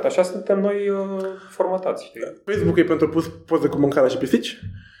 Exact, așa suntem noi formatați, știi? Facebook e pentru pus poze cu mâncarea și pisici.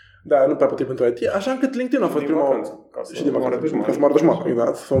 Da, nu prea putem pentru IT. Așa încât LinkedIn a fost prima... Și din vacanță. Ca să mă arăt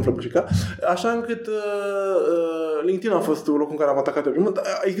da, să umflă bușica. Așa încât LinkedIn a fost locul în care am atacat eu primul.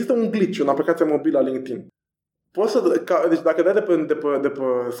 Există un glitch în aplicația mobilă a LinkedIn. Deci dacă dai de pe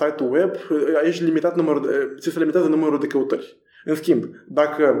site-ul web, ești limitat ți se limitează numărul de căutări. În schimb,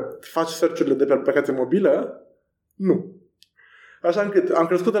 dacă faci search-urile de pe aplicație mobilă, nu. Așa încât am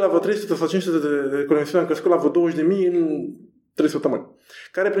crescut de la vreo 300 sau 500 de conexiuni, am crescut la vreo 20.000 în 3 săptămâni.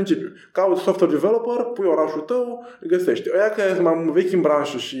 Care e principiul? Cauți software developer, pui orașul tău, îl găsești. Ăia care sunt mai vechi în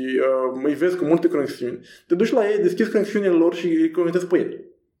branșă și îi vezi cu multe conexiuni, te duci la ei, deschizi conexiunile lor și îi conectezi pe ei.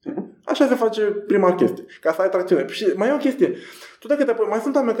 Așa se face prima chestie, ca să ai tracțiune. Și mai e o chestie. Tu dacă mai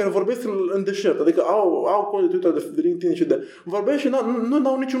sunt oameni care vorbesc în deșert, adică au cont de Twitter, de LinkedIn și vorbesc și nu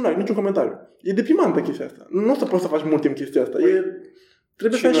dau niciun like, niciun comentariu. E deprimantă chestia asta. Nu o să poți să faci mult timp chestia asta.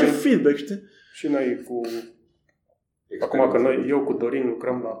 Trebuie să ai și feedback, știi? Și noi cu... Acum că eu cu Dorin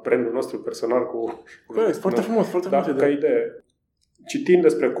lucrăm la brandul nostru personal cu... Foarte frumos, foarte frumos. Ca idee. Citind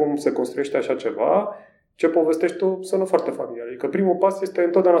despre cum se construiește așa ceva, ce povestești tu sună foarte familiar. Adică primul pas este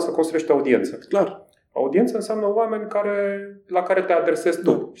întotdeauna să construiești audiență. Clar. Audiență înseamnă oameni la care te adresezi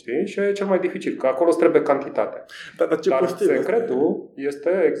tu, știi? Și e cel mai dificil, că acolo îți trebuie cantitate. Dar secretul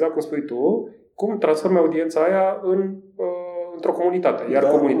este, exact cum spui tu, cum transformi audiența aia într-o comunitate. Iar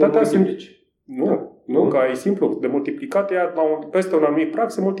comunitatea... Nu, că e simplu de multiplicat, ea peste un anumit prag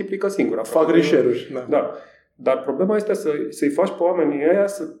se multiplică singură. Fac reșeruri. Da. Dar problema este să-i faci pe oamenii ăia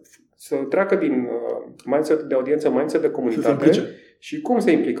să treacă din mindset de audiență, mindset de comunitate. Și cum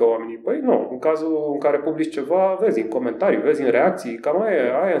se implică oamenii? Păi nu, în cazul în care publici ceva, vezi în comentarii, vezi în reacții, cam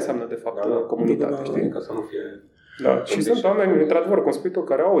aia înseamnă de fapt comunitate, știi? Ca să nu fie... Da, și sunt oameni, într-adevăr, cum spui tu,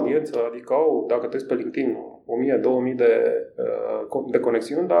 care au audiență, adică dacă te uiți pe LinkedIn 1000-2000 de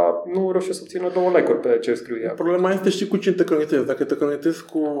conexiuni, dar nu reușești să obțină 2 like-uri pe ce scriu ea. Problema este și cu cine te conectezi. Dacă te conectezi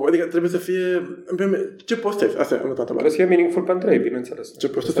cu... Adică trebuie să fie... Ce postezi? Asta e următoarea. Trebuie să fie meaningful pentru ei, bineînțeles. Ce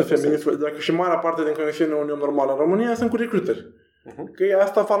postezi să fie meaningful? Dacă și marea parte din conexiunile unui om normal în România sunt cu recruiteri. Că e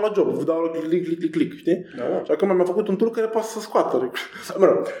asta fac la job, vă dau click, știi? Da. Și acum mi-am făcut un tool care poate să scoată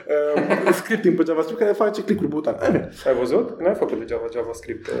scripting pe JavaScript care face click-uri pe buton. Ai văzut? N-ai făcut de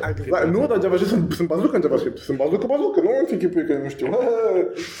JavaScript. Nu, dar JavaScript sunt bazooka în JavaScript. Sunt bazooka, nu în chipui că nu știu.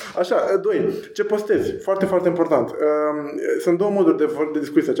 Așa, 2. Ce postezi? Foarte, foarte important. Sunt 2 moduri de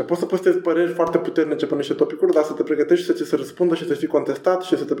discuție aici. Poți să postezi păreri foarte puternice pe niște topicuri, dar să te pregătești să ți se răspundă și să fii contestat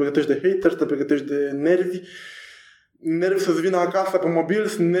și să te pregătești de hater, să te pregătești de nervi să-ți vină acasă pe mobil,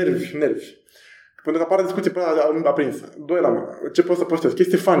 sunt nervi. Pentru că apare discuție prea aprinsă. 2 la mână. Ce poți să postezi?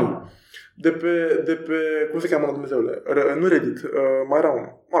 Chestii funny. De pe cum se cheamă, Dumnezeule? Nu Reddit. Mai era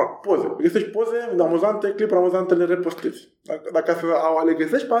unul. Poze. Găsești poze amuzante, clipuri amuzante, le repostezi. Dacă le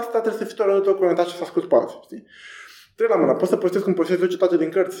găsești pe asta, trebuie să fii tot conectat și să asculti pe alții. Știi? 3 la mână. Poți să postezi cum postezi o citate din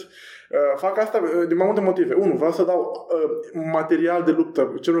cărți. Fac asta din mai multe motive. 1. Vreau să dau material de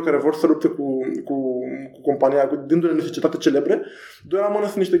luptă celor care vor să lupte cu compania, dându-le niște citate celebre. 2 la mână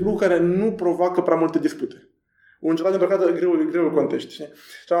sunt niște lucruri care nu provoacă prea multe dispute. Un citat din păcate greu contești. Știi?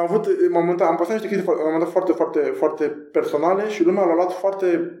 Și am pasat niște chestii foarte, foarte, foarte personale și lumea l-a luat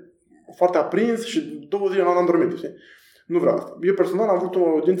foarte foarte aprins și 2 zile n-am dormit, știi? Nu vreau asta. Eu personal am vrut o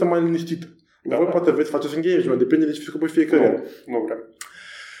audiență mai liniștită. Voi poate veți faceți engagement, depinde de ce scopul fiecare. Nu vreau.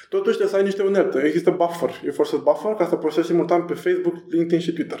 Totuși trebuie să ai niște unelte. Există buffer. Eu folosesc buffer ca să postez simultan pe Facebook, LinkedIn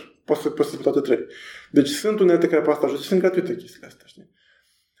și Twitter. Poți să postezi toate 3. Deci sunt unelte care poate să ajute și sunt gratuite chestiile astea, știi?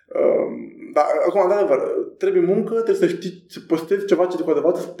 Dar acum, de adevăr, trebuie muncă, trebuie să știi să postezi ceva ce cu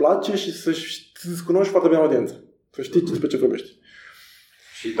adevărat îți place și să-ți cunoști foarte bine audiența. Să știi despre ce vorbești.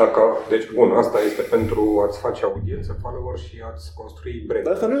 Și dacă, deci bun, asta este pentru a-ți face audiență, follower și a-ți construi brand.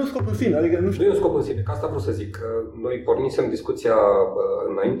 Dar asta nu e un scop în sine, adică nu știu. Nu e un scop în sine, că asta vreau să zic. Noi pornisem discuția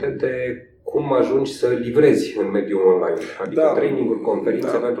înainte de cum ajungi să livrezi în mediul online. Adică training-uri,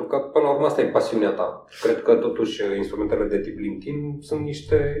 conferințe, pentru că până la urmă asta e pasiunea ta. Cred că totuși instrumentele de tip LinkedIn sunt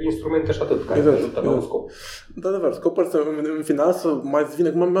niște instrumente și atât care te ajută la un scop. Da, adevăr, scopul ăsta în final să mai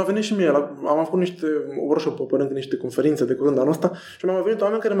vină, cum mi-a venit și mie, am făcut niște workshop-uri, părând niște conferințe de curând anul ăsta și mi-au venit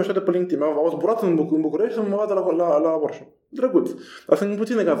oameni care mă știu de pe LinkedIn, au zburat în București să mă vadă la workshop. Drăguț. Dar sunt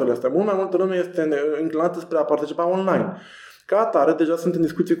puține cazurile astea. Mult mai multă lume este înclinată spre a participa online. Ca atare, deja sunt în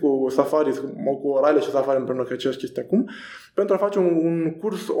discuții cu Safari, cu O'Reilly și Safari împreună că aceeași chestie acum, pentru a face un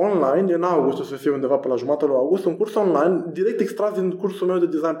curs online, în august, o să fie undeva pe la jumătatea lui august, un curs online, direct extras din cursul meu de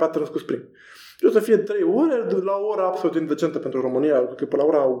design patterns cu Spring. Și o să fie 3 ore, la o oră absolut indecentă pentru România, că pe la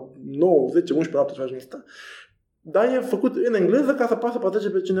ora 9, 10, 11 noapte și așa asta. Dar e făcut în engleză ca să poată să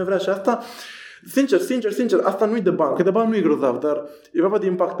participe pe cine vrea și asta, sincer, asta nu e de bani, că de bani nu e grozav, dar e vorba de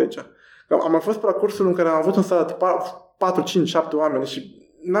impact aici. Am mai fost pe la cursul în care am avut în sală 4, 5, 7 oameni și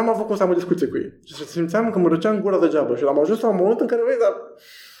n-am avut cum să am o discuție cu ei. Și simțeam că mă răceam gura degeaba și am ajuns la un moment în care, dar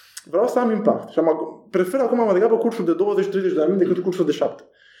vreau să am impact. Și prefer acum mai degrabă cursul de 20-30 de oameni decât cursul de 7.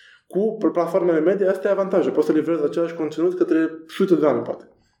 Cu platformele media, astea e avantaje. Poți să livrezi același conținut către sute de oameni, poate.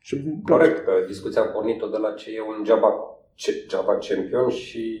 Și corect, discuția am pornit-o de la ce e un Java Champion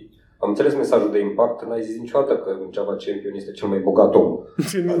și am înțeles mesajul de impact, n-ai zis niciodată că un Java Champion este cel mai bogat om.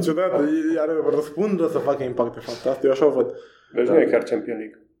 Niciodată, are răspundere să facă impact, de fapt. Asta eu așa o văd. Deci nu e chiar Champion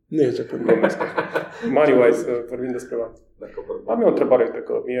League. Nu e Champion League. Money-wise, vorbim despre bani. Am eu o întrebare, uite,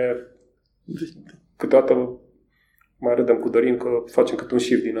 că mie câteodată mai râdem cu Dorin că facem câte un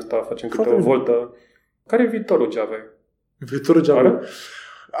shift din ăsta, facem câte o voltă. Care e viitorul Java? Viitorul Java?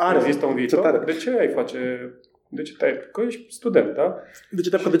 Are. Există un viitor? De ce ai face... De ce te-ai... Că ești student, da? De ce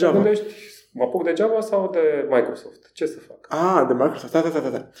te apucă de Java? Mă apuc de Java sau de Microsoft? Ce să fac? De Microsoft.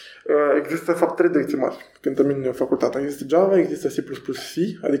 Da. Există, de fapt, 3 direcții mari când termin facultatea. Există Java, există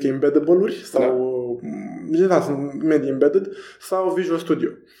C++C, adică embeddable-uri sau... sunt medii embedded, sau Visual Studio.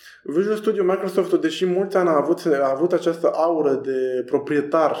 Visual Studio, Microsoft, deși mulți ani a avut această aură de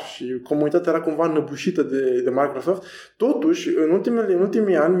proprietar și comunitatea era cumva înăbușită de Microsoft, totuși, în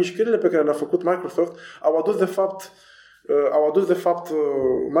ultimii ani, mișcările pe care le-a făcut Microsoft au adus de fapt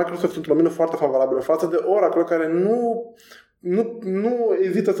Microsoft într-o lumină foarte favorabilă față de Oracle, care nu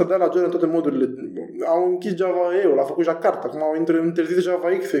ezită să dea la join în toate modurile. Au închis Java EE, l-a făcut Jakarta, acum au interzis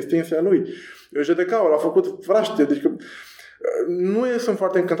Java X, extensia lui. JDK-ul l-a făcut vraște, deci că nu sunt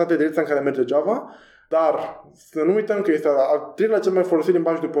foarte încântat de direcția în care merge Java, dar să nu uităm că este al treilea cel mai folosit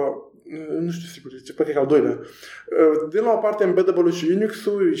limbaj după, nu știu sigur, cred că e al doilea. De la o parte embeddable și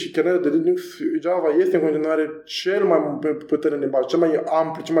Unix-ul și kernelul de Linux, Java este în continuare cel mai puternic limbaj, cel mai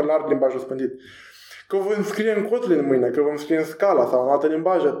amplu, cel mai larg limbaj răspândit. Că vom scrie în Kotlin mâine, că vom scrie în Scala sau în alte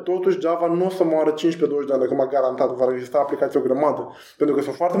limbaje, totuși Java nu o să moară 15-20 de ani, acum garantat vor exista aplicații o grămadă. Pentru că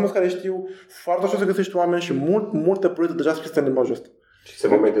sunt foarte mulți care știu, foarte ușor să găsești oameni și multe proiecte deja scrise în limbajul ăsta. Și se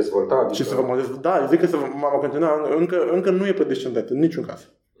va mai dezvolta? Adică... Și se va mai dezvolta, da, zic că se va continua, încă nu e pe descendent, în niciun caz.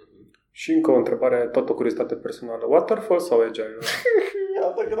 Și încă o întrebare, tot o curiozitate personală. Waterfall sau Agile?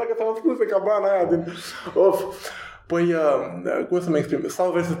 Asta că dacă ți-am spus pe cabana aia din... Păi, cum să mă exprim?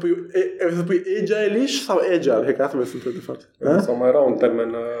 Sau vrei să spui agile-ish sau agile? He, că asta vrei să întreb de fapt. Sau mai era un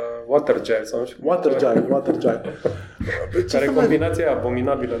termen, watergile sau nu știu. Watergile. Care combinația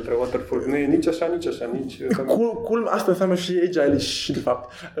abominabilă între waterfall. Nu e nici așa, nici așa, nici... Asta înseamnă și agile-ish, de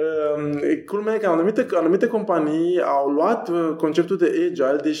fapt. Culmea e că anumite companii au luat conceptul de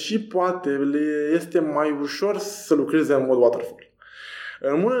agile, deși poate le este mai ușor să lucreze în mod waterfall.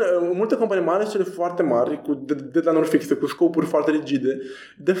 În multe companii, mai ales cele foarte mari, cu deadline-uri fixe, cu scopuri foarte rigide,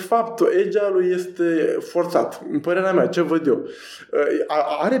 de fapt, agile-ul este forțat. În părerea mea, ce văd eu.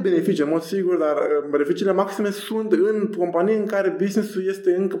 Are beneficii, în mod sigur, dar beneficiile maxime sunt în companii în care business-ul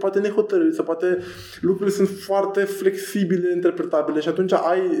este încă poate nehotărât, sau poate lucrurile sunt foarte flexibile, interpretabile și atunci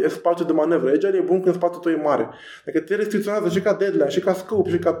ai spațiu de manevră. Agile e bun când spațiul tău e mare. Dacă te restricționează și ca deadline, și ca scope,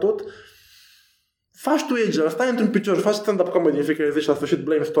 și ca tot, faci tu agile, stai într-un picior, faci stand-up comedy în fiecare zi și la sfârșit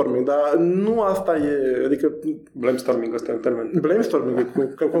brainstorming, dar nu asta e, adică... Brainstorming, ăsta e un termen. Brainstorming,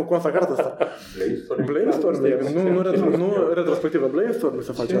 cum s-a cartea asta? Brainstorming, nu retrospectivă, brainstorming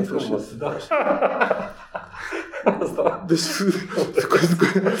se face asta. Deci,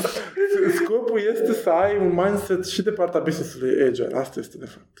 scopul este să ai un mindset și de partea business-ului agile, asta este de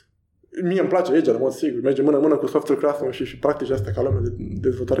fapt. Mie îmi place agile, în mod sigur, merge mână-mână cu software crafting și practici astea ca lume de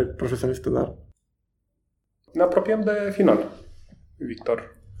dezvoltare profesionistă, dar... Ne apropiem de final,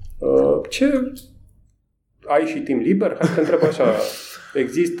 Victor. Ce ai și timp liber? Hai să te întreb așa.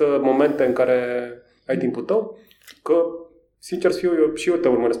 Există momente în care ai timpul tău? Că, sincer să fiu, eu te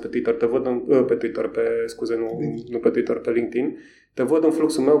urmăresc pe Twitter, te văd nu pe Twitter, pe LinkedIn. Te văd în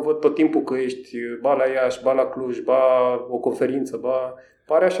fluxul meu, văd tot timpul că ești ba la Iași, ba la Cluj, ba o conferință, ba...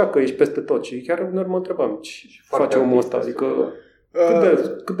 Pare așa că ești peste tot și chiar uneori mă întrebam ce face omul ăsta, adică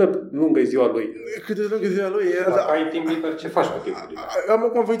cât de lungă e ziua lui? Cât de lungă e ziua lui? Dacă ai timp liber, ce faci cu timpul liber? Am o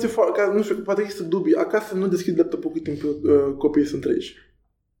convinție foarte, nu știu, poate există dubii. Acasă nu deschid laptopul cât timp copiii sunt treji.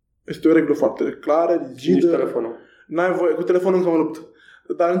 Este o regulă foarte clară, rigidă. Nici telefonul. N-ai voie, cu telefonul încă mă lupt.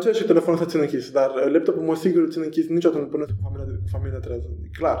 Dar încerc și telefonul să țin închis. Dar laptopul mă sigur țin închis, niciodată nu până cu familia trează. E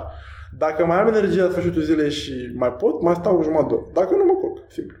clar. Dacă mai am energie la sfârșitul zilei și mai pot, mai stau jumătate de oră. Dacă nu, mă culc.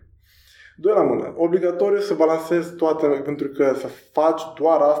 Simplu. 2 la mână. Obligatoriu să balancezi toate, pentru că să faci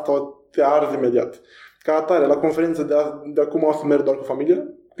doar asta, te arzi imediat. Ca atare, la conferință de acum o să merg doar cu familia.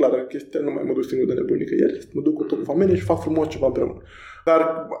 Clară chestia, nu mai mă duc singur de nebuni nicăieri. Mă duc cu familie și fac frumos ceva împreună.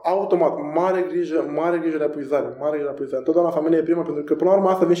 Dar automat, mare grijă de apuizare. Întotdeauna familia e prima, pentru că până la urmă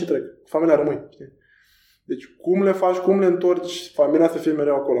asta vine și trec. Familia rămâi. Știi? Deci cum le faci, cum le întorci, familia să fie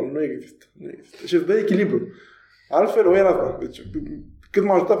mereu acolo. Nu există. Și îți dă echilibru. Altfel o era asta. Deci, cât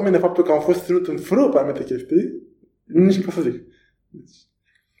m-a ajutat pe mine faptul că am fost ținut în frâu pe anumite chestii, nici nu pot să zic. Deci,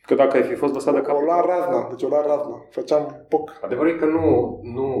 că dacă ai fi fost lăsat de cap... O lua razna. Făceam poc. Adevărul e că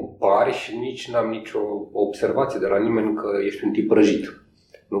nu pari și nici n-am nicio observație de la nimeni că ești un tip răjit.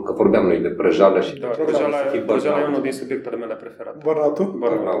 Nu că vorbeam noi de prăjală și... Prăjala e unul din subiectele mele preferate. Burnout-ul?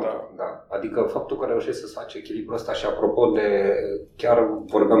 Da. Adică faptul că reușești să faci echilibrul ăsta și apropo de... Chiar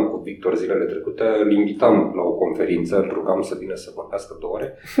vorbeam cu Victor zilele trecute, îl invitam la o conferință, îl rugam să vină să vorbească 2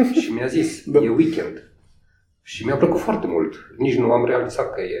 ore și mi-a zis, e weekend. Și mi-a plăcut foarte mult. Nici nu am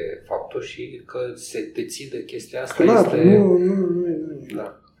realizat că e faptul și că se te ții de chestia asta. Clar, este... Nu.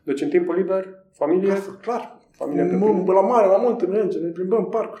 Da. Deci în timpul liber, familie... Clar. La mare, la multe, ne plimbăm în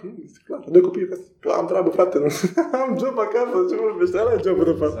parc. Nu, este clar. 2 copii acasă. Am treabă, frate. Am job acasă. Ce vorbește? Ăla e jobul,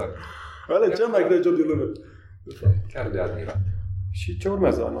 de fapt. Exact. Ăla e cel mai greu job din lume. Chiar de admirat. Și ce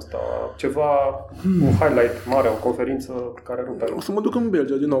urmează anul ăsta? Ceva, un highlight mare, o conferință care rupe? O să mă duc în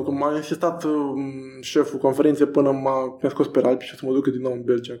Belgia din nou, că m-a insistat șeful conferinței până mi-a scos pe albi și o să mă duc din nou în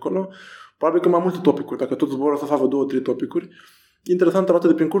Belgia acolo. Probabil că mai multe topicuri. Dacă tot zborul o să facă 2-3 topicuri. Interesantă roată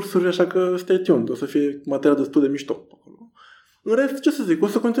de prin cursuri, așa că stay tuned. O să fie material destul de mișto acolo. În rest, ce să zic, o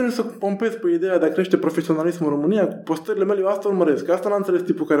să continui să pompez pe ideea de a crește profesionalismul în România. Cu postările mele, eu asta urmăresc. Asta n-a înțeles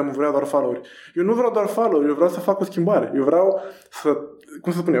tipul care mă vrea doar follow-uri. Eu nu vreau doar follow-uri, eu vreau să fac o schimbare. Eu vreau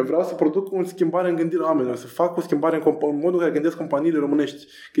să produc o schimbare în gândirea oamenilor, să fac o schimbare în modul în care gândesc companiile românești.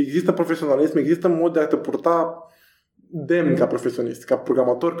 Că există profesionalism, există mod de a te purta demn ca profesionist, ca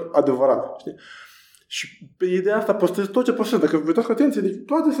programator adevărat. Știi? Și pe ideea asta postez tot ce postez. Dacă vă uitați cu atenție, deci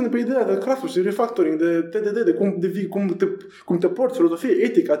toate sunt pe ideea de craft-uri, de refactoring, de TDD, de cum te porți, filozofie,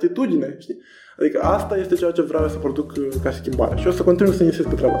 etică, atitudine. Știi? Adică asta este ceea ce vreau să produc ca schimbare. Și o să continui să insist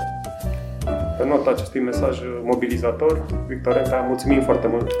pe treaba asta. Pe nota acestui mesaj mobilizator, Victor Entea, mulțumim foarte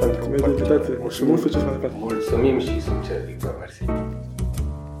mult pentru invitație. Și mult succes mai departe. Mulțumim și succes, Victor. Mersi.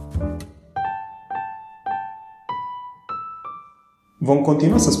 Vom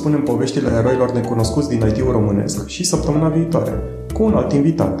continua să spunem poveștile eroilor necunoscuți din IT-ul românesc și săptămâna viitoare, cu un alt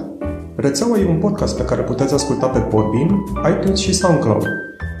invitat. Rețeaua e un podcast pe care puteți asculta pe Podbean, iTunes și SoundCloud.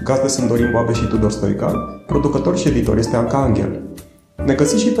 Gazde sunt Dorin Boabe și Tudor Stoica, producător și editor este Anca Anghel. Ne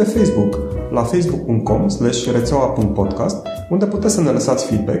găsiți și pe Facebook, la facebook.com/rețeaua.podcast, unde puteți să ne lăsați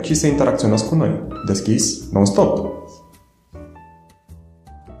feedback și să interacționați cu noi. Deschis, non-stop!